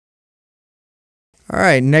All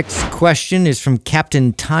right, next question is from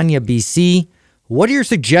Captain Tanya BC. What are your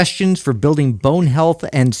suggestions for building bone health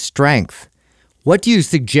and strength? What do you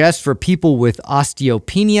suggest for people with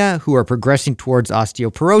osteopenia who are progressing towards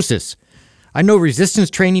osteoporosis? I know resistance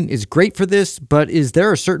training is great for this, but is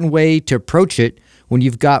there a certain way to approach it when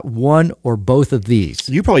you've got one or both of these?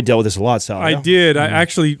 You probably dealt with this a lot, Sal. I did. I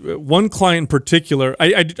actually, one client in particular,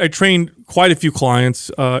 I trained quite a few clients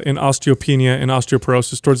in osteopenia and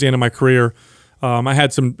osteoporosis towards the end of my career. I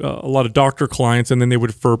had a lot of doctor clients, and then they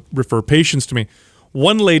would refer patients to me.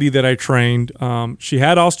 One lady that I trained, she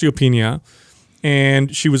had osteopenia,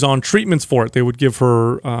 and she was on treatments for it. They would give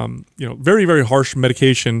her, very, very harsh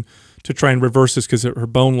medication to try and reverse this because her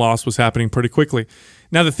bone loss was happening pretty quickly.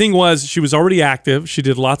 Now, the thing was, she was already active. She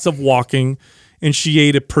did lots of walking, and she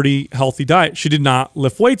ate a pretty healthy diet. She did not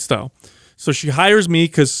lift weights, though. So she hires me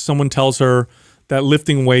because someone tells her that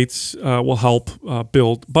lifting weights will help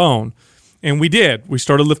build bone. And we did. We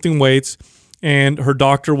started lifting weights, and her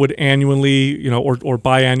doctor would annually, or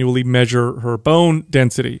biannually measure her bone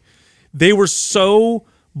density. They were so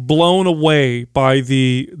blown away by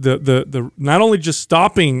the not only just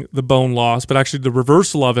stopping the bone loss, but actually the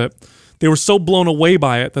reversal of it. They were so blown away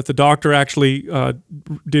by it that the doctor actually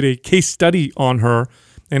did a case study on her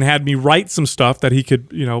and had me write some stuff that he could,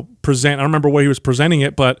 present. I don't remember where he was presenting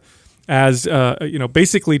it, but as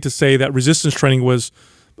basically to say that resistance training was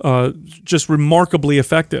just remarkably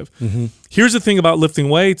effective. Here's the thing about lifting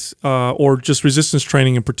weights or just resistance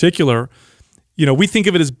training in particular. We think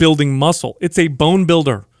of it as building muscle. It's a bone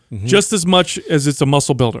builder just as much as it's a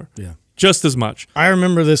muscle builder. Yeah. Just as much. I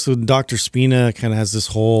remember this when Dr. Spina kind of has this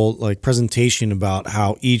whole presentation about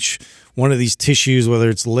how each one of these tissues, whether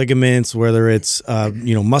it's ligaments, whether it's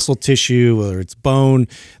muscle tissue, whether it's bone,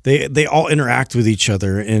 they all interact with each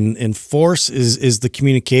other, and force is the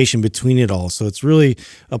communication between it all. So it's really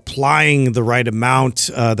applying the right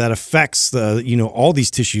amount that affects all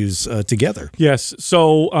these tissues together. Yes.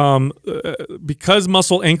 So because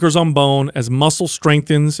muscle anchors on bone, as muscle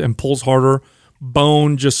strengthens and pulls harder,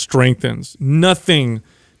 bone just strengthens. Nothing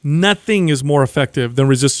is more effective than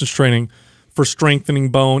resistance training for strengthening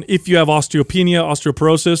bone. If you have osteopenia,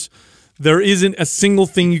 osteoporosis, there isn't a single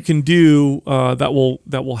thing you can do that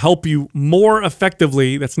will help you more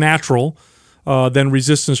effectively, that's natural, than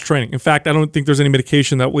resistance training. In fact, I don't think there's any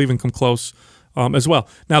medication that will even come close as well.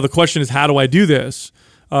 Now, the question is, how do I do this?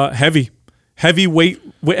 Heavy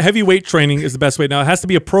weight training is the best way. Now, it has to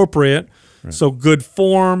be appropriate. Right. So good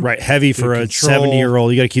form. Right. Heavy for a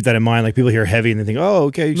 70-year-old. You got to keep that in mind. Like people hear heavy and they think, oh,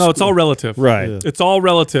 okay. No, it's all relative. Right. Yeah. It's all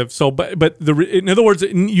relative. So, in other words,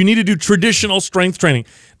 you need to do traditional strength training,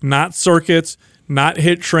 not circuits, not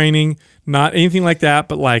HIIT training, not anything like that,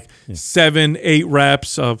 but like 7-8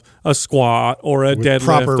 reps of a squat or a deadlift.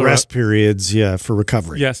 Proper rest periods, for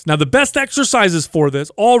recovery. Yes. Now, the best exercises for this,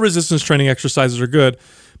 all resistance training exercises are good,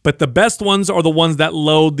 but the best ones are the ones that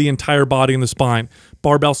load the entire body and the spine.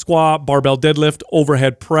 Barbell squat, barbell deadlift,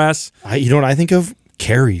 overhead press. You know what I think of?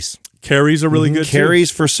 Carries. Carries are really good Carries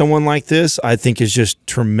for someone like this, I think, is just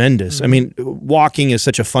tremendous. I mean, walking is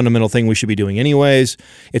such a fundamental thing we should be doing anyways.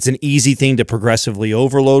 It's an easy thing to progressively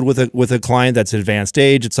overload with a client that's advanced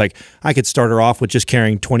age. It's like I could start her off with just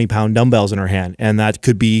carrying 20-pound dumbbells in her hand, and that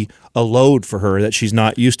could be a load for her that she's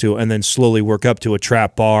not used to, and then slowly work up to a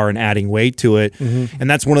trap bar and adding weight to it. And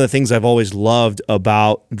that's one of the things I've always loved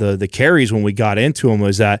about the carries when we got into them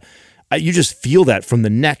was that you just feel that from the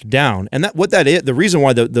neck down, and the reason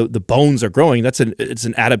why the bones are growing, it's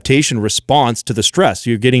an adaptation response to the stress.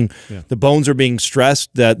 You're getting the bones are being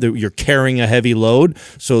stressed that you're carrying a heavy load,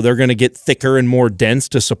 so they're going to get thicker and more dense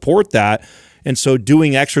to support that. And so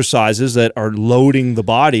doing exercises that are loading the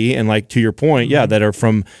body and, like to your point, that are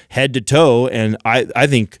from head to toe, and I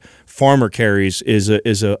think farmer carries is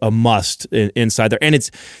a must inside there, and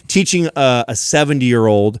it's teaching a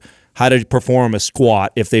 70-year-old how to perform a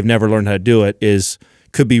squat if they've never learned how to do it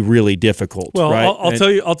could be really difficult. Well, right?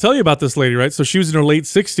 I'll tell you about this lady, right? So she was in her late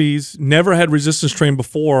 60s, never had resistance trained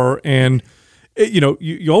before, and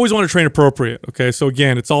you always want to train appropriate. Okay, so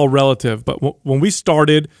again, it's all relative. But when we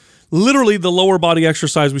started, literally the lower body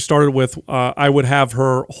exercise we started with, I would have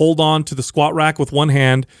her hold on to the squat rack with one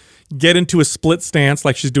hand, get into a split stance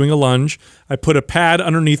like she's doing a lunge. I put a pad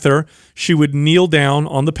underneath her. She would kneel down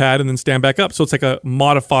on the pad and then stand back up. So it's like a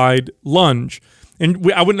modified lunge.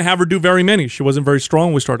 And I wouldn't have her do very many. She wasn't very strong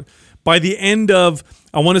when we started. By the end of,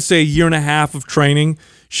 I want to say, a year and a half of training,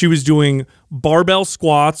 she was doing barbell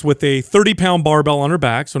squats with a 30-pound barbell on her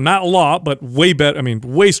back. So not a lot, but way better. I mean,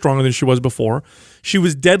 way stronger than she was before. She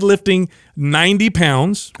was deadlifting 90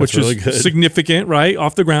 pounds, which really is good. significant, right?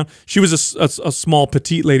 Off the ground. She was a small,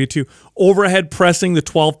 petite lady too. Overhead pressing the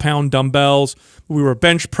 12-pound dumbbells. We were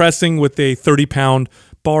bench pressing with a 30-pound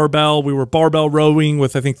barbell. We were barbell rowing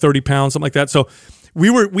with, I think, 30 pounds, something like that. So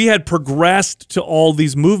we had progressed to all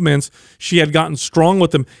these movements. She had gotten strong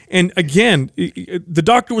with them. And again, the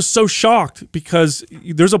doctor was so shocked because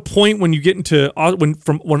there's a point when you get into when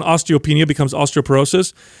osteopenia becomes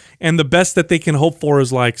osteoporosis, and the best that they can hope for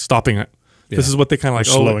is like stopping it. Yeah. This is what they kind of like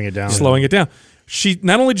slowing it down. Slowing it down. She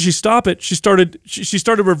not only did she stop it, she started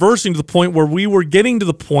reversing to the point where we were getting to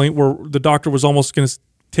the point where the doctor was almost going to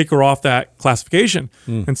take her off that classification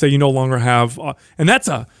and say you no longer have, and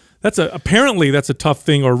apparently that's a tough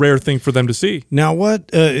thing or rare thing for them to see. Now,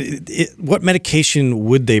 what medication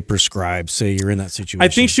would they prescribe? Say you're in that situation. I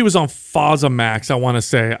think she was on Fosamax. I want to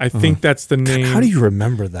say. I think that's the name. How do you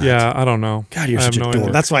remember that? Yeah, I don't know. God, you're such a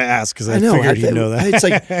dork. That's why I asked, because I figured you'd know that. It's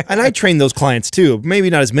like, and I train those clients too.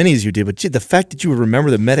 Maybe not as many as you did, but gee, the fact that you would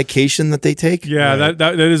remember the medication that they take. Yeah, right.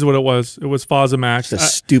 that is what it was. It was Fosamax. It's a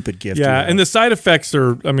stupid gift. Yeah, and the side effects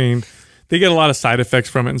are. I mean, they get a lot of side effects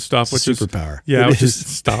from it and stuff, which superpower.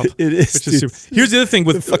 Stop. It is. Here's the other thing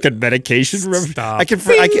with the fucking medication. Remember? Stop. I can't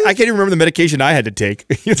even remember the medication I had to take.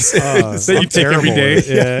 That you take every day.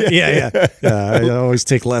 Yeah. I always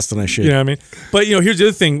take less than I should. You know what I mean? But here's the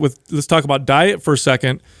other thing. Let's talk about diet for a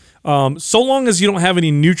second. So long as you don't have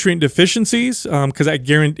any nutrient deficiencies, because I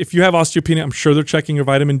guarantee if you have osteopenia, I'm sure they're checking your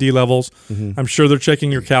vitamin D levels. I'm sure they're checking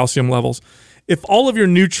your calcium levels. If all of your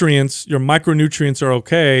nutrients, your micronutrients are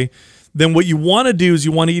okay, then what you want to do is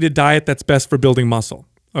you want to eat a diet that's best for building muscle.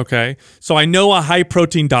 Okay. So I know a high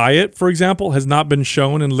protein diet, for example, has not been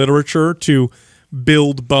shown in literature to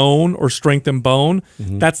build bone or strengthen bone.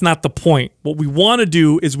 That's not the point. What we want to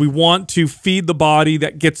do is we want to feed the body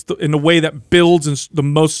that gets in a way that builds the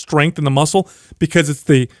most strength in the muscle, because it's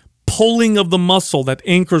the pulling of the muscle that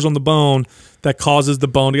anchors on the bone that causes the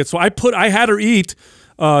bone to get. So I had her eat.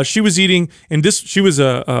 She was eating, and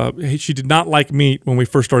she did not like meat when we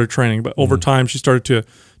first started training, but over time she started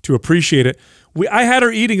to appreciate it. I had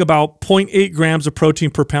her eating about 0.8 grams of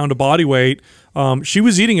protein per pound of body weight. She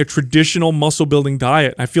was eating a traditional muscle building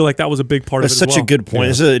diet. I feel like that was a big part of it. That's such a good point. Yeah.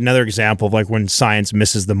 This is another example of like when science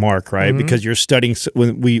misses the mark, right? Because you're studying,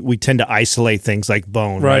 when we tend to isolate things like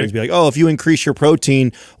bone, right? It'd be like, oh, if you increase your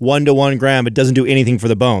protein 1 to 1 gram, it doesn't do anything for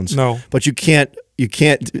the bones. No, but you can't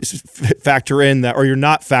factor in that, or you're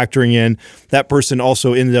not factoring in that person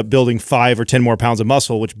also ended up building 5 or 10 more pounds of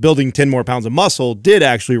muscle, which building 10 more pounds of muscle did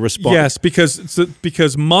actually respond. Yes,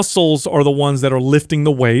 because muscles are the ones that are lifting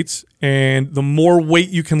the weights, and the more weight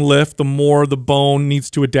you can lift, the more the bone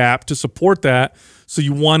needs to adapt to support that. So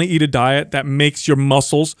you want to eat a diet that makes your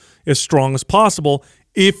muscles as strong as possible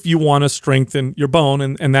if you want to strengthen your bone,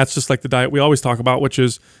 and that's just like the diet we always talk about, which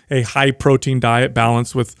is a high protein diet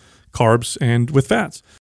balanced with carbs and with fats.